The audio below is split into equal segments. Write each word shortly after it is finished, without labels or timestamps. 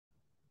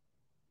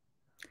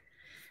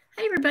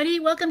Hi, everybody.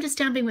 Welcome to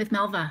Stamping with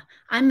Melva.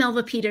 I'm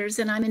Melva Peters,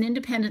 and I'm an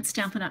independent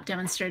Stampin' Up!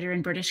 Demonstrator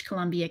in British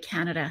Columbia,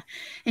 Canada.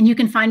 And you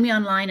can find me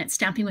online at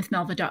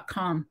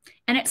stampingwithmelva.com.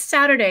 And it's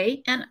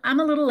Saturday, and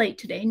I'm a little late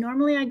today.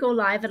 Normally, I go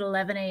live at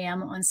 11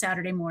 a.m. on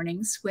Saturday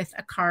mornings with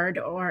a card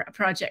or a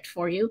project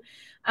for you.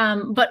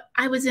 But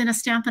I was in a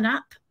Stampin'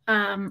 Up!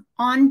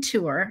 On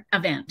tour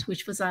event,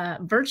 which was a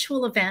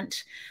virtual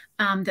event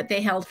that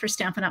they held for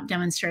Stampin' Up!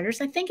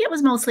 Demonstrators. I think it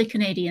was mostly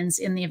Canadians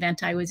in the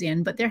event I was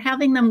in, but they're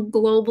having them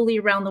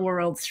globally around the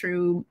world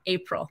through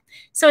April.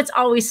 So it's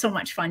always so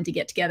much fun to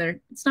get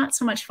together. It's not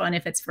so much fun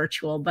if it's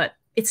virtual, but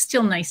it's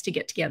still nice to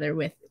get together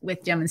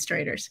with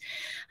demonstrators.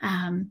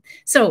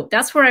 So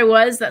that's where I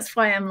was. That's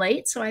why I'm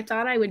late. So I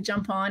thought I would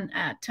jump on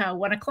at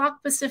 1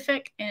 o'clock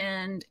Pacific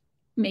and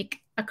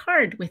make a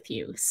card with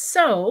you.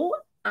 So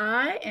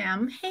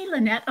hey,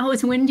 Lynette. Oh,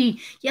 it's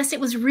windy. Yes, it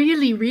was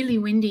really, really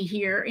windy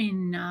here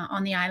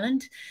on the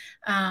island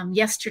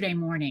yesterday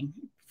morning.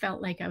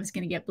 Felt like I was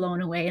going to get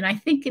blown away. And I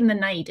think in the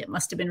night it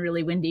must have been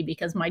really windy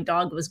because my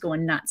dog was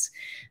going nuts.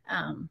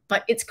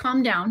 But it's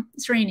calmed down.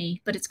 It's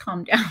rainy, but it's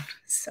calmed down.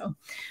 So,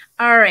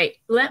 all right,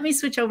 let me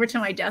switch over to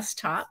my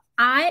desktop.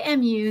 I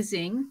am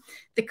using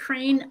the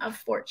Crane of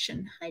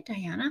Fortune. Hi,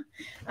 Diana.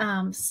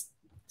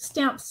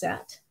 Stamp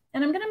set.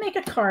 And I'm going to make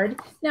a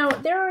card. Now,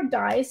 there are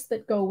dies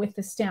that go with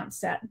the stamp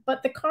set,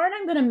 but the card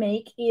I'm going to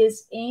make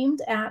is aimed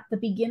at the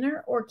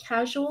beginner or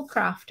casual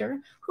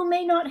crafter who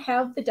may not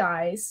have the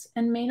dies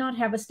and may not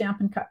have a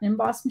Stampin' Cut and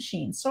Emboss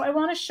machine. So I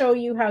want to show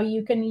you how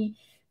you can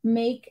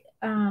make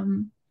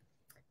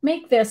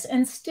this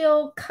and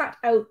still cut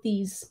out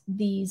these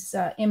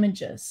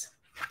images.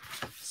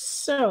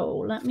 So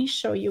let me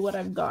show you what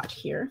I've got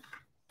here.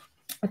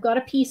 I've got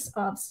a piece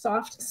of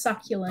soft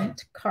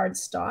succulent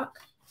cardstock.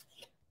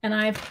 And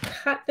I've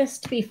cut this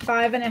to be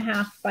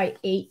 5.5 by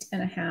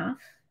 8.5.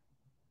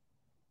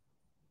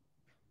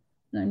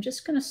 And I'm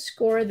just going to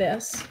score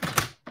this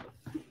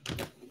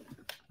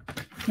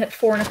at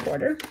 4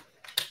 1/4.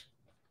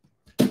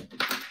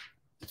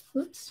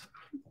 Oops.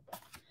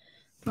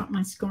 Got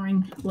my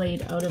scoring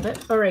blade out of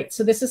it. All right,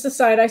 so this is the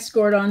side I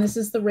scored on. This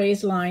is the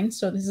raised line.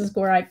 So this is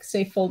where I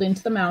say fold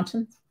into the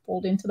mountain.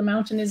 Fold into the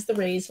mountain is the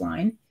raised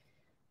line.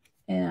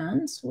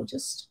 And we'll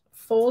just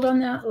fold on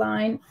that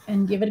line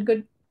and give it a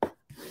good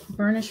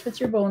burnish with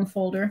your bone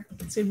folder.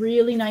 It's a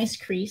really nice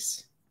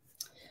crease.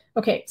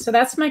 Okay, so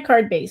that's my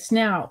card base.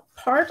 Now,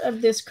 part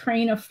of this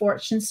Crane of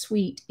Fortune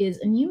suite is,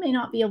 and you may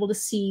not be able to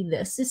see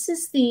this, this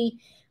is the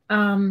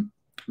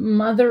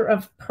Mother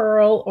of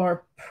Pearl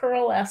or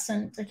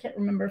Pearlescent, I can't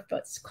remember if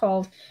it's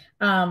called,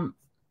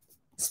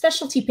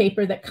 specialty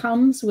paper that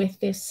comes with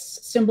this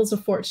Symbols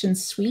of Fortune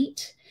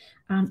suite.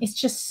 It's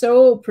just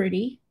so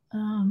pretty.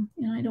 And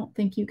I don't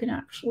think you can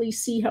actually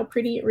see how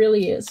pretty it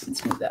really is.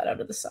 Let's move that out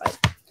of the side.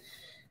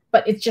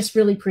 But it's just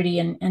really pretty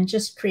and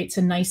just creates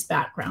a nice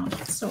background.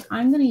 So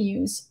I'm going to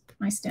use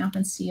my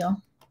Stampin'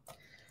 Seal.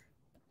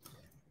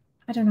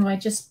 I don't know,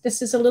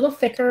 this is a little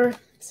thicker.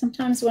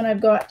 Sometimes when I've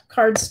got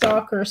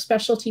cardstock or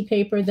specialty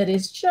paper that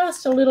is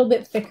just a little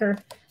bit thicker,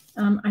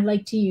 I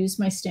like to use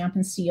my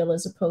Stampin' Seal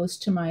as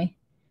opposed to my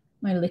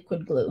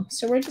liquid glue.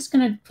 So we're just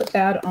going to put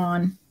that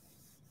on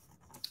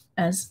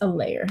as a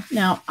layer.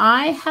 Now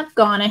I have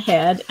gone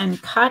ahead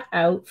and cut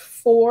out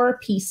 4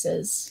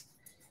 pieces.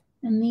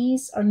 And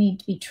these need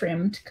to be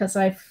trimmed because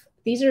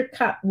these are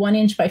cut 1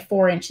 inch by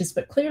 4 inches,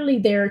 but clearly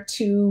they're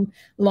too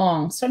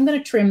long. So I'm going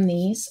to trim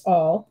these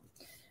all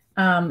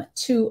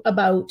to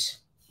about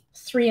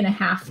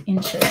 3.5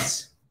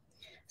 inches.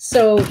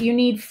 So you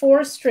need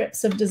 4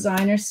 strips of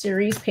designer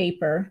series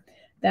paper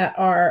that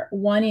are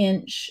 1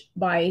 inch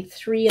by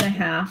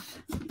 3.5.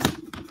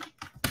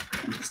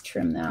 I'll just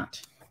trim that.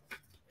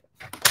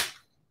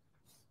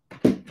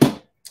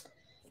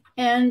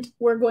 And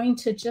we're going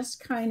to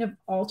just kind of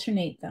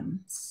alternate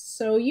them.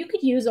 So you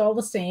could use all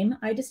the same.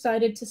 I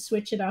decided to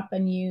switch it up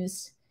and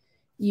use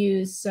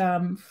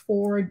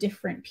 4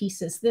 different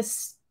pieces.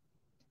 This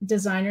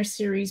designer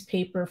series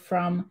paper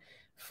from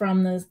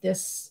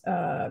this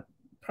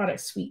product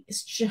suite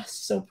is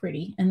just so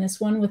pretty. And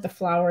this one with the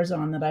flowers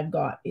on that I've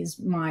got is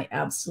my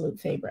absolute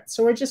favorite.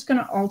 So we're just going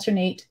to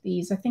alternate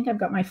these. I think I've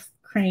got my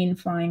crane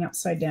flying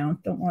upside down.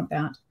 Don't want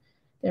that.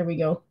 There we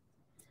go.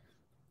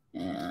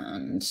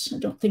 And I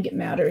don't think it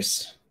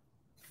matters,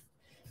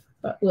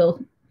 but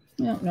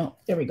no,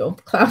 there we go.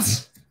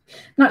 Clouds.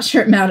 Not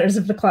sure it matters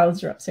if the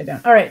clouds are upside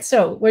down. All right,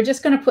 so we're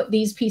just going to put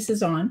these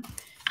pieces on,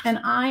 and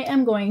I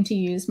am going to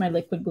use my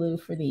liquid glue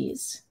for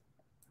these.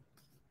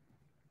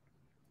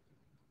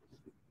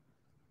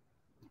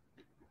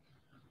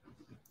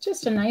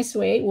 Just a nice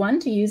way,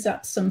 to use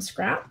up some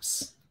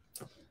scraps.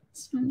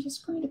 So I'm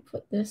just going to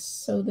put this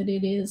so that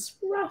it is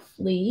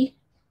roughly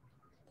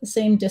the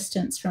same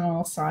distance from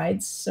all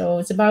sides. So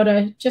it's about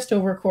just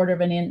over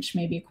 1/4 inch,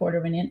 maybe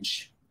 1/4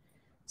 inch.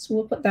 So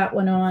we'll put that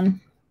one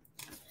on.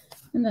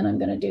 And then I'm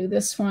going to do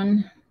this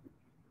one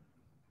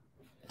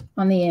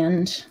on the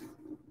end.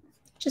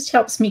 Just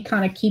helps me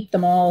kind of keep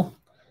them all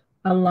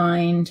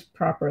aligned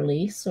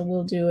properly. So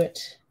we'll do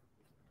it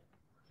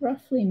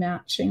roughly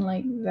matching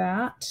like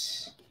that.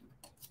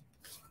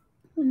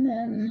 And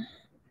then,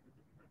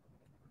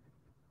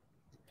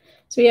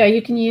 so yeah,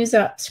 you can use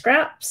up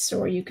scraps,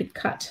 or you could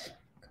cut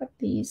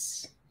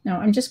these. Now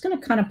I'm just going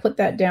to kind of put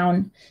that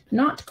down,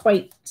 not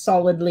quite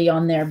solidly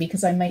on there,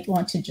 because I might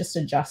want to just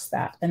adjust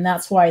that. And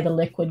that's why the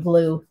liquid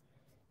glue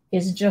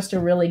is just a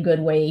really good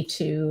way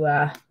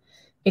to,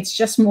 it's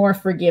just more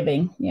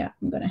forgiving. Yeah,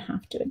 I'm going to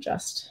have to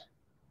adjust.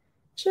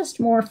 Just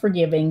more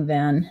forgiving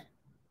than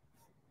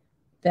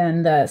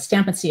the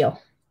Stampin'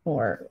 Seal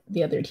or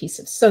the other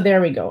adhesives. So there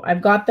we go.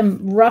 I've got them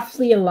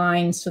roughly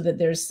aligned so that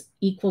there's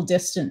equal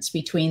distance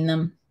between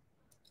them.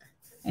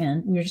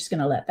 And we're just going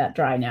to let that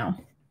dry now.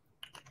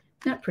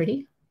 Not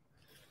pretty.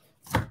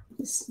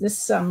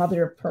 This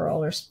mother of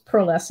pearl or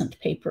pearlescent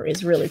paper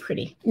is really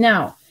pretty.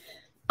 Now,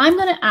 I'm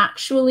going to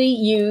actually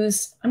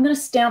use, I'm going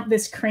to stamp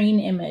this crane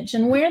image.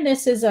 And where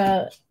this is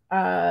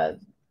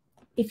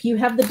if you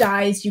have the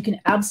dies, you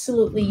can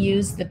absolutely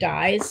use the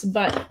dies,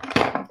 but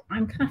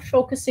I'm kind of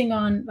focusing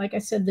on, like I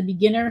said, the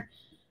beginner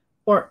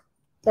or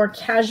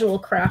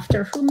casual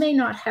crafter who may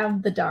not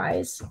have the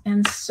dies.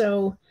 And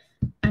so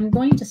I'm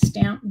going to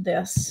stamp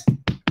this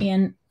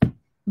in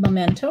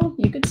Memento.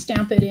 You could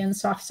stamp it in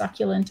Soft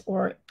Succulent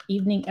or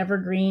Evening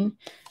Evergreen,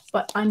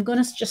 but I'm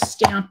going to just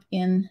stamp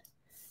in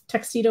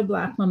Tuxedo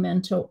Black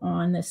Memento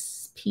on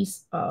this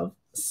piece of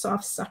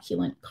Soft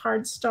Succulent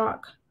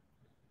cardstock.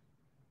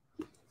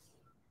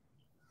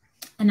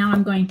 And now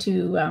I'm going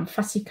to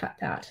fussy cut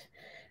that.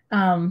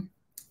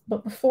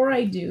 But before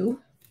I do,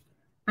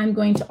 I'm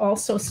going to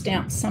also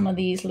stamp some of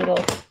these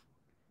little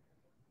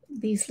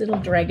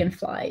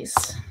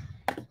dragonflies,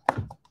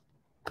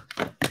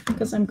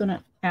 because I'm going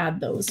to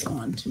add those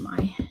onto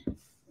my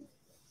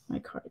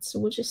card. So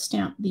we'll just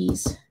stamp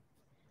these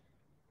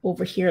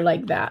over here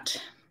like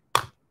that.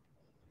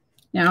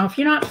 Now, if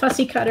you're not a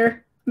fussy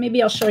cutter,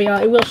 maybe I'll show you,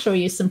 I will show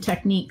you some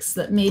techniques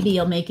that maybe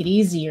will make it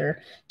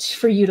easier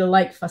for you to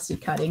like fussy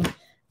cutting.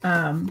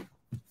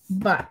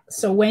 But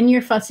so when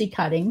you're fussy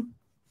cutting,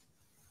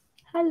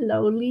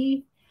 hello,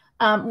 Lee.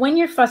 When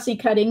you're fussy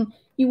cutting,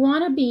 you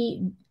want to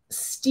be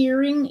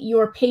steering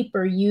your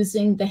paper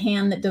using the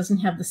hand that doesn't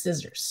have the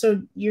scissors.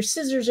 So your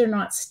scissors are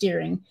not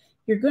steering.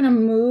 You're going to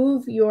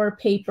move your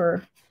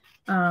paper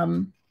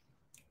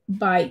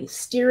by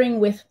steering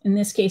with, in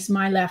this case,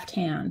 my left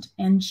hand,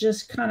 and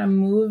just kind of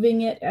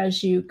moving it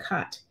as you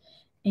cut.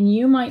 And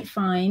you might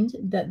find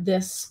that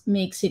this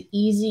makes it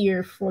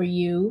easier for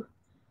you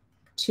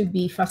to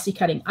be fussy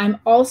cutting.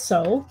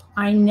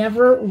 I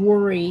never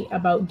worry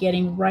about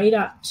getting right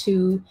up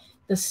to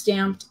the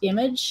stamped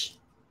image.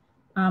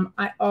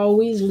 I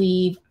always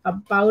leave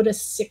about a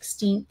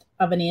 1/16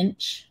 of an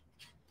inch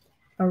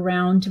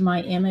around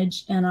my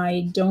image, and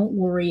I don't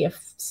worry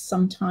if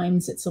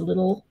sometimes it's a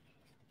little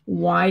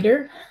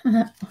wider,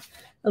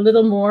 a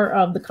little more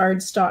of the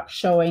cardstock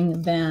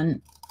showing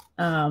than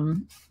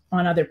on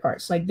other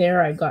parts. Like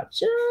there, I got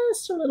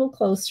just a little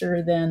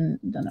closer than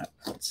other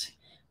parts.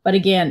 But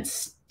again,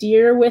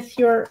 steer with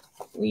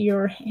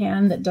your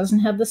hand that doesn't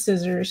have the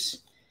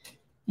scissors,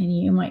 and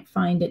you might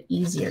find it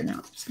easier. Now,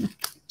 I'm just going to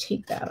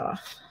take that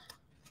off.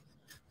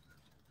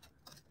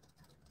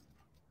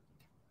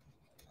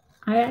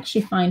 I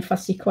actually find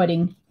fussy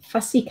cutting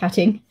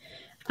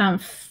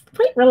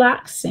quite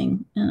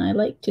relaxing, and I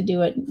like to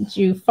do it. If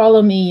you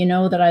follow me, you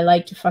know that I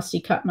like to fussy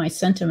cut my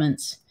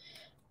sentiments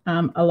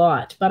a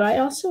lot, but I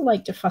also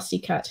like to fussy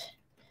cut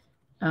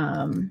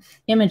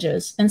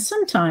images. And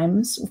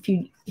sometimes,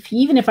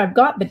 even if I've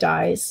got the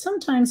dies,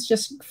 sometimes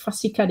just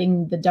fussy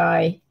cutting the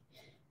die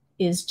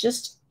is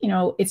just,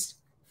 it's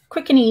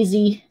quick and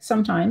easy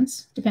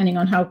sometimes, depending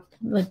on how,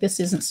 like this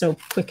isn't so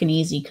quick and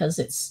easy because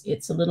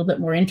it's a little bit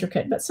more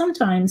intricate, but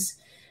sometimes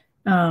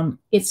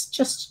it's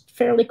just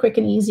fairly quick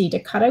and easy to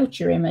cut out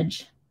your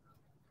image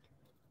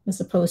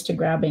as opposed to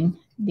grabbing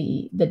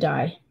the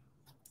die.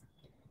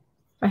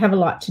 If I have a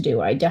lot to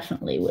do, I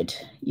definitely would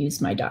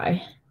use my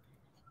die.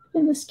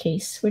 In this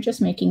case, we're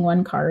just making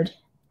one card.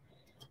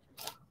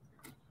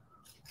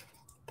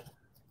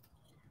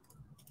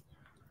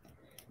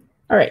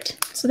 All right,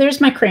 so there's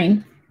my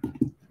crane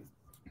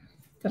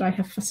that I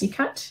have fussy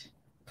cut.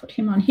 Put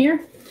him on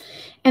here.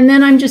 And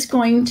then I'm just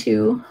going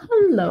to,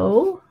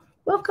 hello,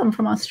 welcome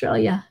from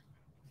Australia.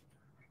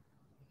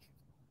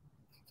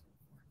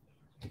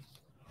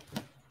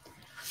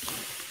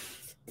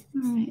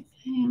 All right,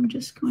 I am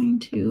just going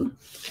to,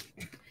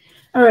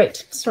 all right,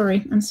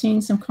 sorry, I'm seeing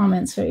some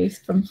comments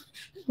from,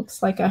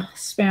 looks like a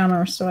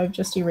spammer, so I've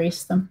just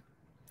erased them.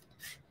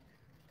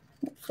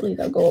 Hopefully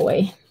they'll go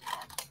away.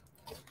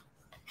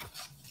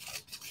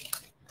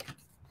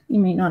 You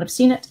may not have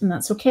seen it, and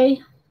that's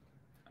okay.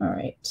 All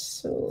right,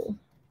 so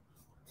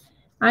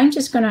I'm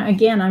just gonna,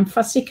 again, I'm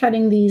fussy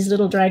cutting these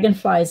little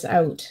dragonflies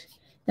out.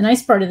 The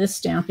nice part of this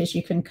stamp is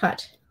you can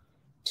cut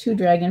 2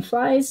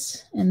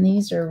 dragonflies, and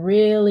these are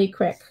really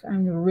quick.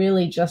 I'm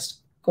really just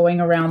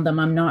going around them.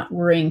 I'm not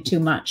worrying too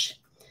much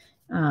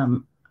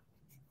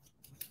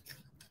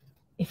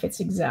if it's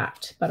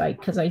exact, but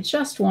because I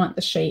just want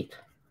the shape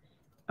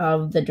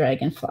of the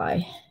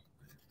dragonfly.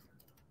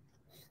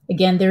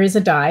 Again, there is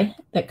a die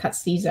that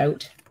cuts these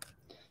out,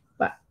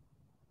 but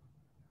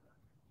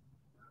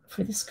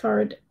for this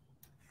card,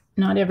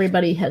 not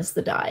everybody has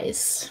the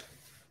dies.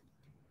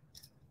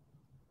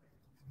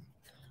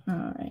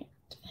 All right.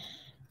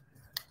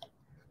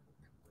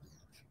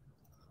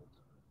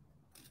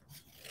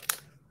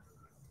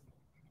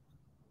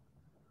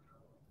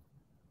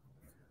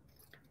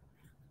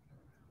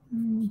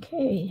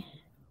 Okay.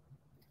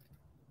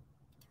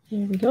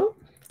 There we go.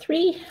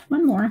 3,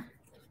 one more.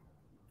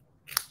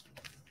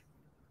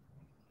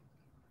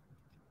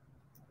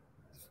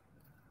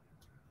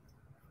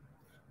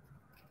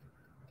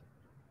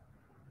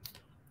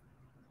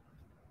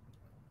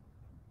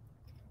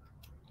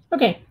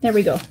 Okay, there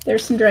we go.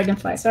 There's some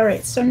dragonflies. All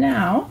right, so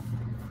now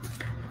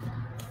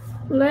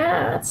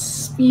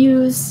let's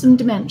use some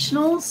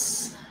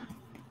dimensionals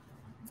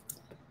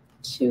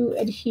to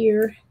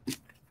adhere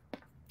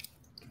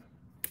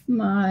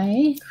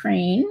my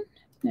crane.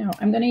 Now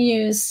I'm going to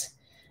use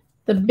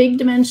the big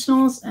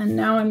dimensionals, and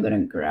now I'm going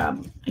to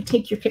grab a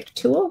take your pick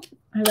tool.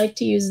 I like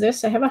to use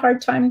this. I have a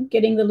hard time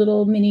getting the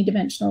little mini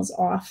dimensionals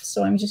off,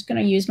 so I'm just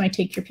going to use my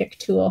take your pick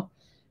tool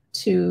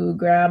to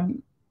grab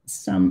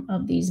some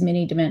of these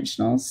mini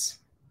dimensionals.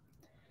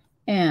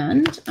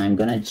 And I'm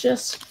going to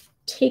just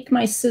take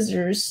my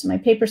scissors, my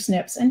paper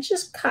snips, and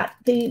just cut.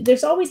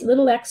 There's always a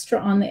little extra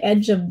on the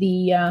edge of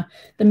the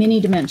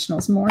mini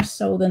dimensionals, more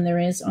so than there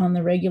is on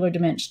the regular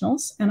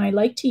dimensionals. And I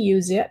like to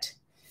use it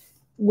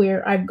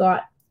where I've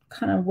got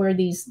kind of where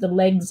the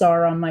legs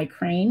are on my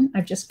crane.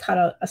 I've just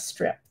cut a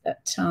strip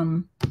that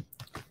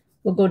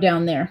will go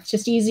down there. It's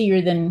just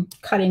easier than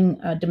cutting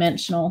a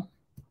dimensional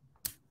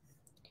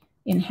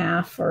in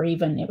half, or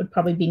even it would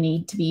probably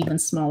need to be even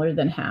smaller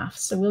than half.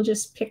 So we'll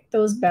just pick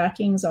those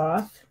backings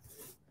off.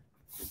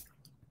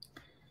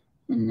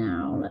 And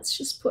now let's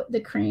just put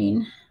the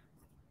crane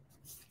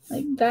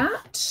like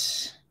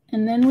that.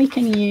 And then we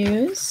can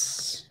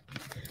let's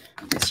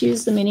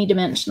use the mini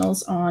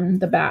dimensionals on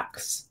the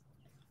backs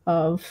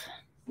of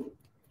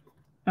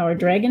our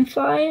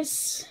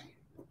dragonflies.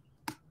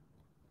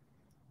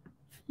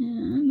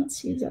 And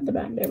let's use at the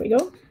back. There we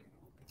go.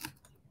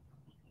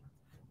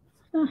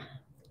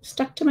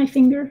 Stuck to my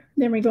finger.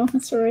 There we go.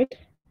 That's all right.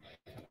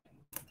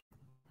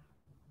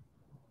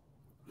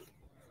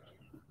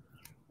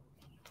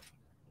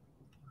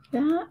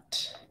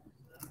 That.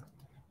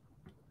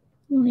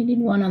 We only need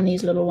one on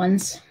these little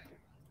ones.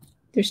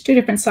 There's 2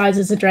 different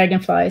sizes of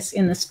dragonflies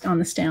on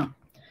the stamp.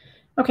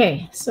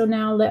 Okay, so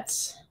now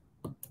let's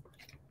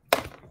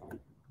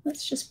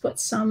just put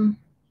some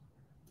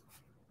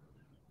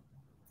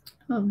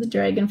of the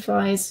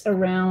dragonflies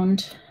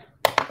around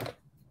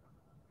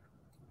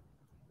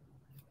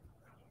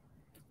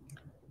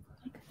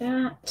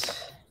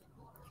that.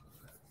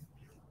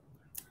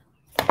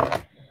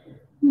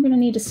 I'm going to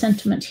need a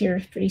sentiment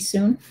here pretty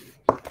soon.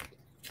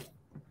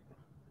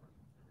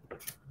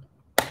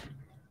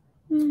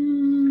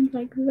 And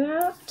like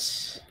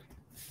that.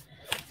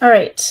 All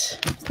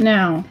right,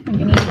 now I'm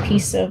going to need a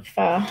piece of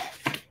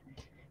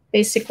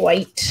basic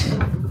white.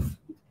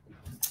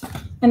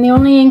 And the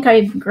only ink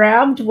I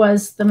grabbed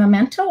was the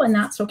Memento, and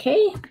that's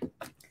okay.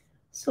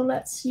 So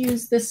let's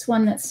use this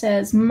one that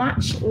says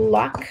much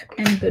luck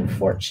and good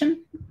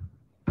fortune.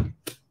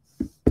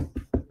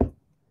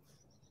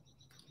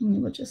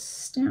 And we'll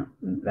just stamp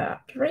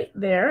that right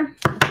there.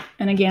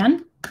 And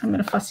again, I'm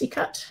going to fussy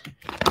cut.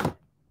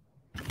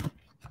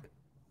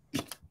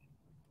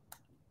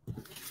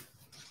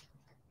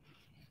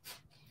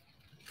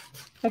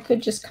 I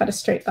could just cut a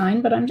straight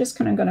line, but I'm just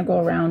kind of going to go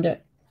around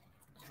it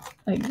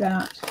like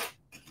that.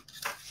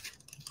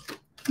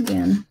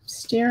 Again,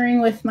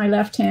 steering with my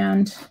left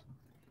hand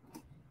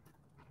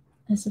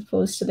as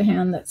opposed to the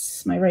hand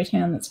that's my right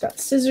hand that's got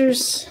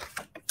scissors.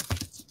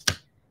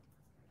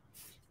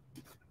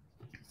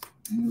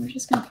 And we're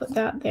just going to put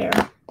that there.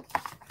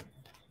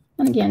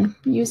 And again,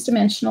 use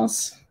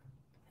dimensionals.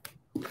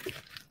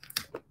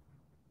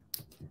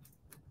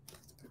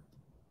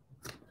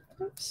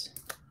 Oops.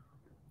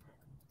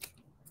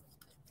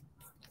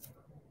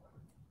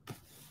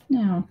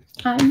 Now,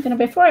 I'm going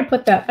to, before I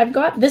put that, I've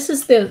got, this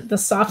is the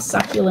soft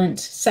succulent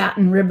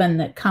satin ribbon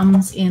that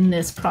comes in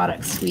this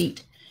product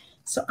suite.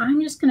 So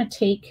I'm just going to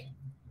take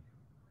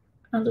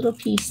a little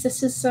piece.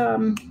 This is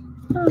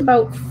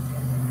about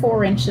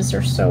 4 inches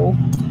or so.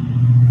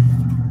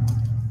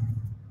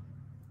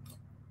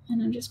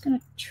 And I'm just going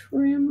to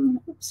trim,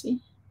 oopsie.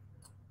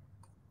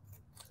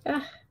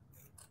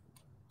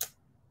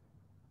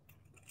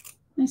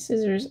 My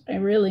scissors, I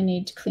really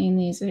need to clean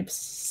these. They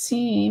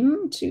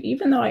seem to,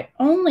 even though I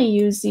only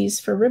use these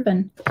for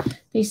ribbon,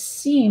 they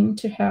seem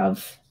to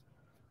have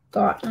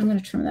got, I'm going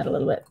to trim that a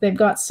little bit. They've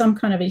got some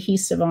kind of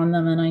adhesive on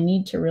them, and I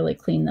need to really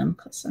clean them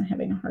because I'm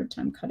having a hard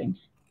time cutting.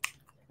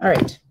 All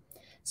right.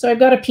 So I've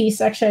got a piece.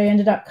 Actually, I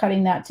ended up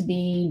cutting that to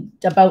be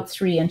about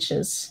 3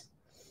 inches.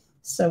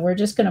 So we're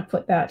just going to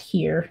put that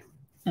here,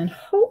 and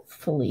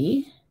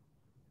hopefully,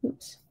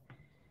 oops,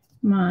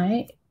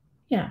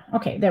 yeah,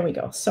 okay, there we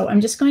go. So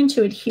I'm just going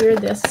to adhere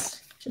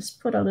this, just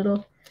put a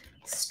little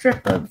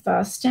strip of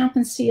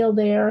Stampin' Seal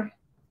there,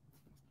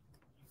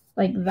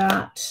 like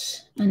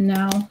that. And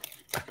now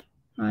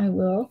I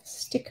will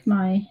stick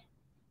my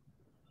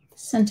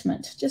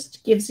sentiment.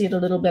 Just gives it a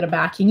little bit of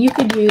backing. You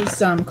could use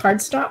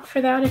cardstock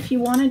for that if you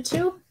wanted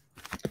to.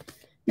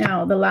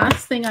 Now, the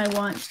last thing I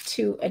want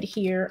to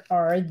adhere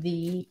are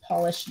the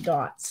polished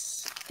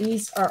dots.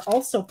 These are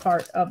also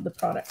part of the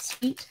product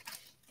suite,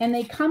 and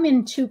they come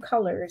in 2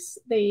 colors.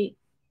 They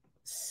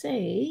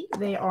say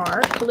they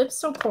are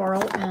Calypso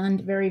Coral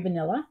and Very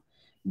Vanilla,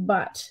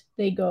 but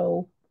they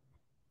go,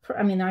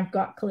 I mean, I've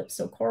got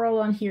Calypso Coral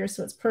on here,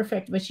 so it's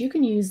perfect, but you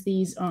can use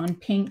these on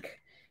pink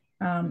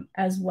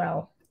as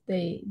well.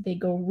 They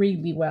go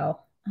really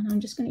well. And I'm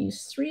just going to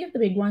use 3 of the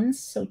big ones,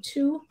 so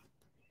 2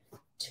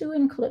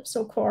 in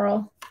Calypso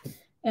Coral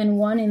and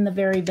 1 in the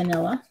Very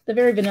Vanilla. The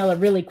Very Vanilla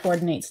really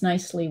coordinates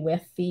nicely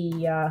with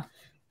the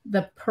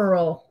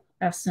pearl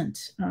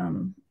essence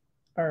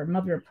or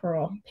mother of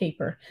pearl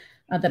paper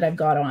that I've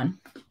got on,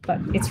 but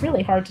it's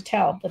really hard to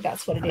tell that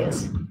that's what it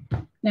is.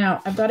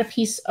 Now I've got a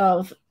piece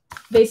of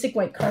basic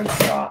white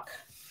cardstock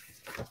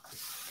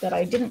that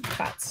I didn't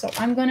cut, so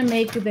I'm going to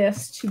make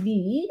this to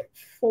be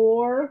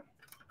 4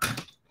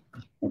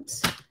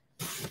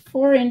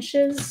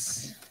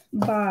 inches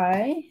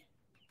by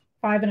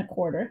 5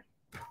 1/4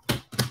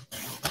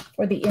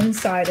 for the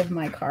inside of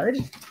my card.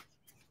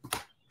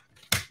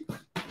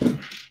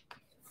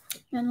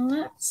 And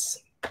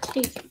let's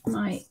take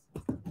my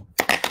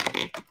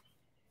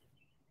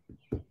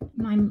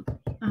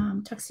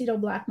Tuxedo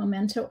Black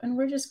Memento, and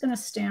we're just going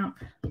to stamp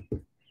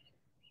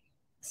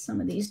some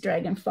of these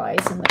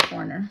dragonflies in the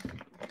corner.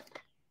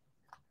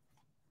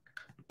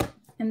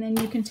 And then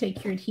you can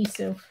take your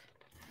adhesive,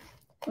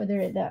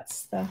 whether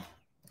that's the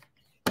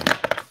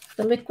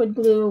liquid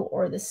glue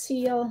or the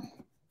seal,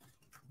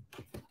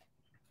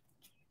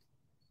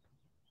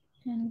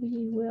 and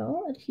we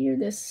will adhere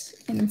this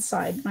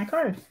inside my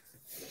card.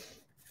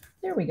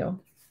 There we go.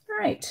 All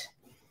right.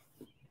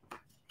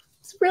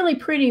 It's really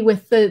pretty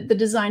with the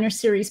Designer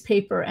Series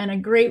paper, and a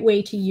great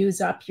way to use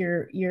up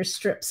your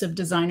strips of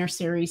Designer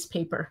Series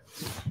paper.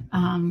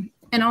 And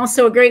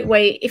also a great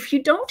way if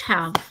you don't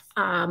have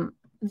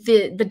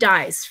the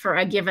dies for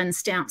a given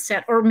stamp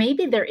set, or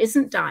maybe there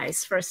isn't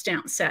dies for a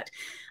stamp set.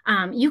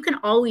 You can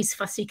always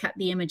fussy cut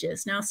the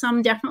images. Now,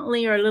 some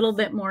definitely are a little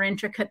bit more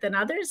intricate than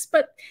others,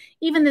 but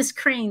even this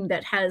crane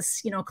that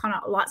has, you know, kind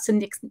of lots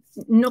of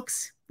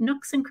nooks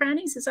and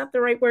crannies, is that the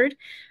right word?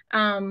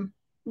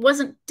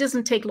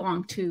 Doesn't take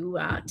long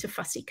to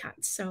fussy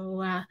cut.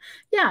 So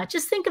yeah,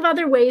 just think of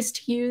other ways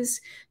to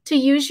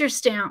use your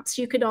stamps.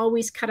 You could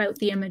always cut out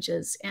the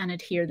images and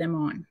adhere them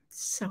on.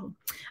 So,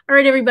 all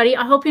right, everybody,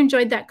 I hope you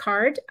enjoyed that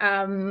card.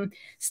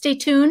 Stay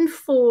tuned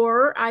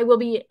I will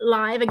be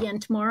live again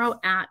tomorrow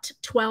at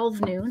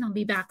 12 noon. I'll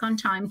be back on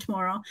time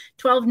tomorrow,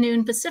 12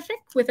 noon Pacific,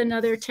 with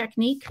another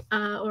technique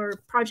or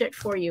project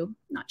for you.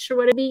 Not sure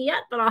what it'll be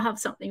yet, but I'll have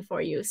something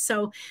for you.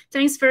 So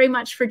thanks very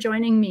much for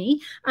joining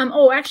me.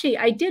 Oh, actually,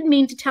 I did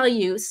mean to tell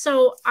you,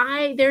 so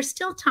there's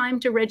still time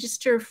to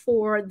register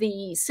for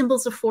the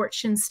Symbols of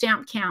Fortune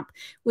Stamp Camp,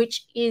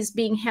 which is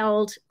being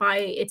held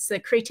it's the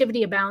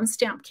Creativity Abounds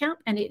Stamp Camp,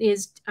 and it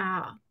is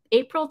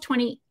April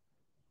 29th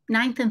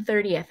and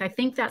 30th. I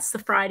think that's the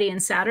Friday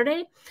and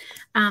Saturday.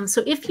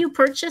 So if you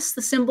purchase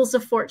the Symbols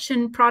of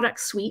Fortune product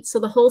suite, so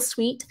the whole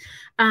suite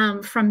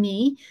from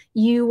me,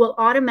 you will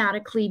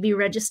automatically be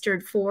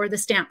registered for the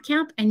stamp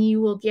camp, and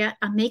you will get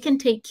a make and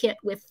take kit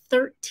with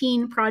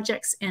 13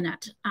 projects in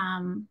it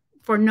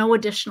for no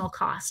additional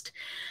cost.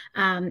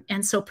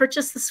 And so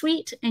purchase the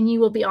suite and you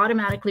will be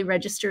automatically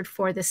registered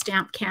for the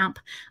stamp camp.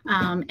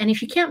 And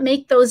if you can't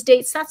make those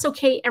dates, that's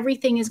okay.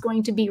 Everything is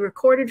going to be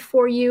recorded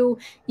for you.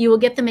 You will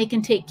get the make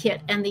and take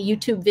kit and the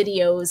YouTube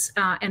videos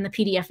and the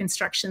PDF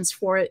instructions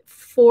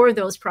for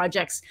those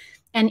projects.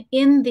 And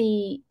in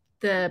the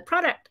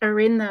product, or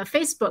in the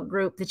Facebook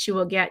group that you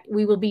will get,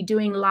 we will be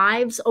doing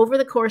lives over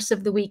the course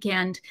of the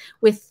weekend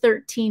with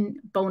 13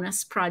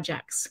 bonus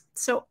projects.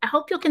 So I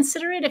hope you'll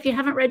consider it. If you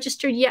haven't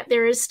registered yet,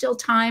 there is still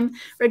time.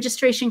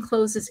 Registration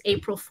closes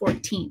April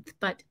 14th,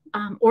 but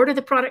order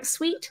the product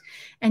suite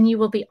and you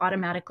will be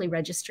automatically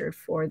registered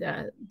for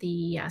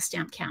the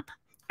stamp camp.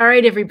 All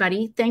right,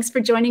 everybody. Thanks for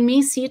joining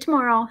me. See you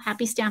tomorrow.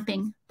 Happy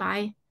stamping.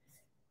 Bye.